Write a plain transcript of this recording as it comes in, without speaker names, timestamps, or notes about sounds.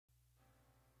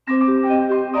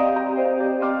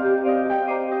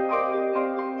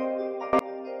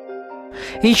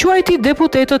I quajti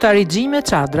deputetët arixhinj me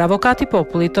çadra, avokati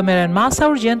Popullit të merren masa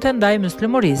urgjente ndaj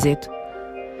myslimurizit.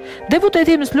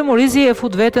 Deputeti myslimurizi e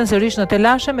fut veten sërish në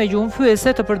telashe me gjuhën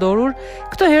fyese të përdorur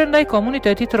këtë herë ndaj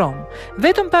komunitetit rom.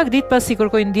 Vetëm pak ditë pasi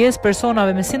kërkoi ndjes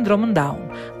personave me sindromën Down,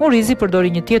 Murizi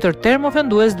përdori një tjetër term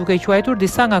ofendues duke quajtur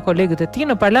disa nga kolegët e tij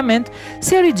në parlament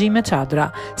si arixhinj me çadra.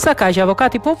 Sa kaq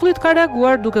avokati Popullit ka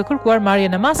reaguar duke kërkuar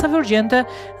marrjen e masave urgjente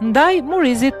ndaj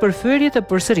Murizit për fyerjet e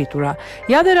përsëritura.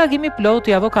 Ja dhe reagimi plot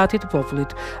i avokatit të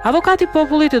Popullit. Avokati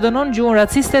Popullit i dënon gjuhën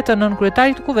raciste të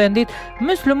nënkryetarit të kuvendit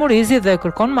Myslimurizi dhe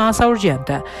kërkon masa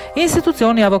urgjente.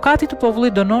 Institucioni i avokatit të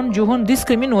Popullit dënon gjuhën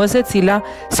diskriminuese e cila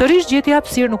sërish gjeti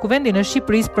hapësirë në kuvendin e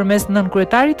Shqipërisë përmes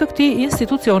nënkryetarit të këtij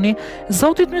institucioni,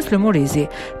 zotit Myslimurizi.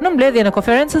 Në mbledhjen e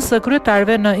konferencës së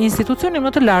kryetarëve në institucionin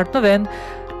më të lartë në vend,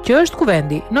 që është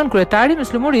kuvendi, nënkryetari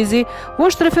Myslimurizi u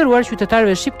është referuar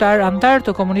qytetarëve shqiptar antar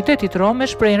të komunitetit rom me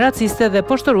shprehje raciste dhe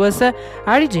poshtëruese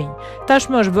arixhinj.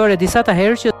 Tashmë është bërë disa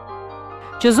herë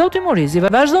që zoti Murizi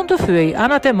vazhdon të fyej,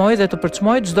 anatemoj dhe të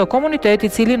përçmoj çdo komunitet i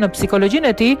cili në psikologjinë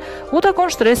e tij u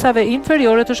takon stresave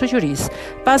inferiore të shoqërisë.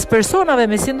 Pas personave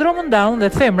me sindromën Down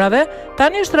dhe femrave,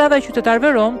 tani është rradha e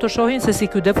qytetarëve rom të shohin se si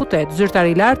ky deputet, zyrtar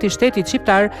i lartë i shtetit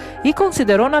shqiptar, i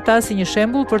konsideron ata si një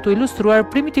shembull për të ilustruar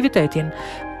primitivitetin,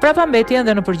 prapambetjen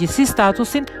dhe në përgjithësi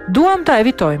statusin duam ta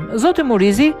evitojmë. Zoti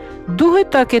Murizi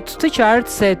duhet ta ketë të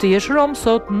qartë se të jesh rom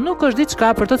sot nuk është diçka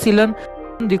për të cilën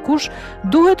dikush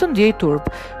duhet të ndjej turp.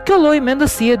 Kjo lloj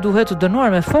mendësie duhet të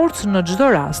dënuar me forcë në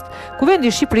çdo rast. Kuvendi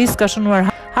i Shqipërisë ka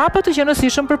shënuar hapa të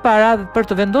qenësishëm përpara për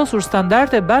të vendosur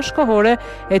standarde bashkëkohore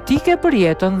etike për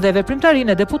jetën dhe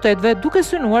veprimtarinë e deputetëve, duke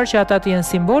synuar që ata të jenë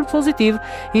simbol pozitiv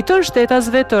i tërë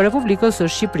shtetasve të Republikës së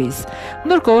Shqipërisë.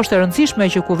 Ndërkohë është e rëndësishme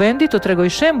që kuvendi të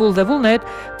tregojë shembull dhe vullnet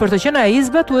për të qenë ai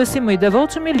zbatuesi më i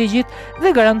devotshëm i ligjit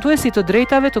dhe garantuesi të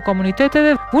drejtave të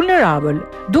komuniteteve vulnerabël,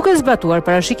 duke zbatuar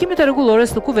parashikimit e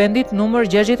rregullores të kuvendit numër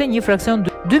 61 fraksion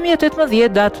 2018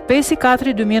 datë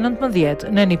 5/4/2019,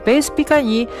 neni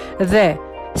 5.1 dhe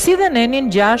si dhe nenin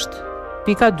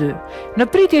 6.2. Në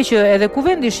pritje që edhe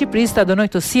kuvendi i Shqipërisë ta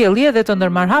dënojë këtë sjellje dhe të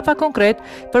ndërmarrë hapa konkret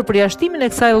për përjashtimin e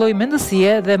kësaj lloji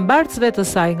mendësie dhe mbartësve të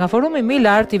saj nga forumi më i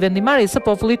lartë i vendimarrjes së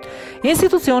popullit,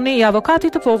 institucioni i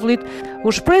avokatit të popullit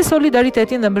u shpreh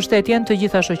solidaritetin dhe mbështetjen të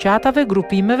gjitha shoqatave,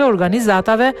 grupimeve,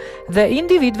 organizatave dhe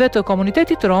individëve të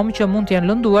komunitetit rom që mund të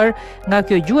jenë lënduar nga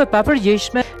kjo gjuhë e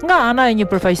papërgjegjshme nga ana e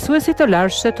një përfaqësuesi të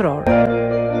lartë shtetëror.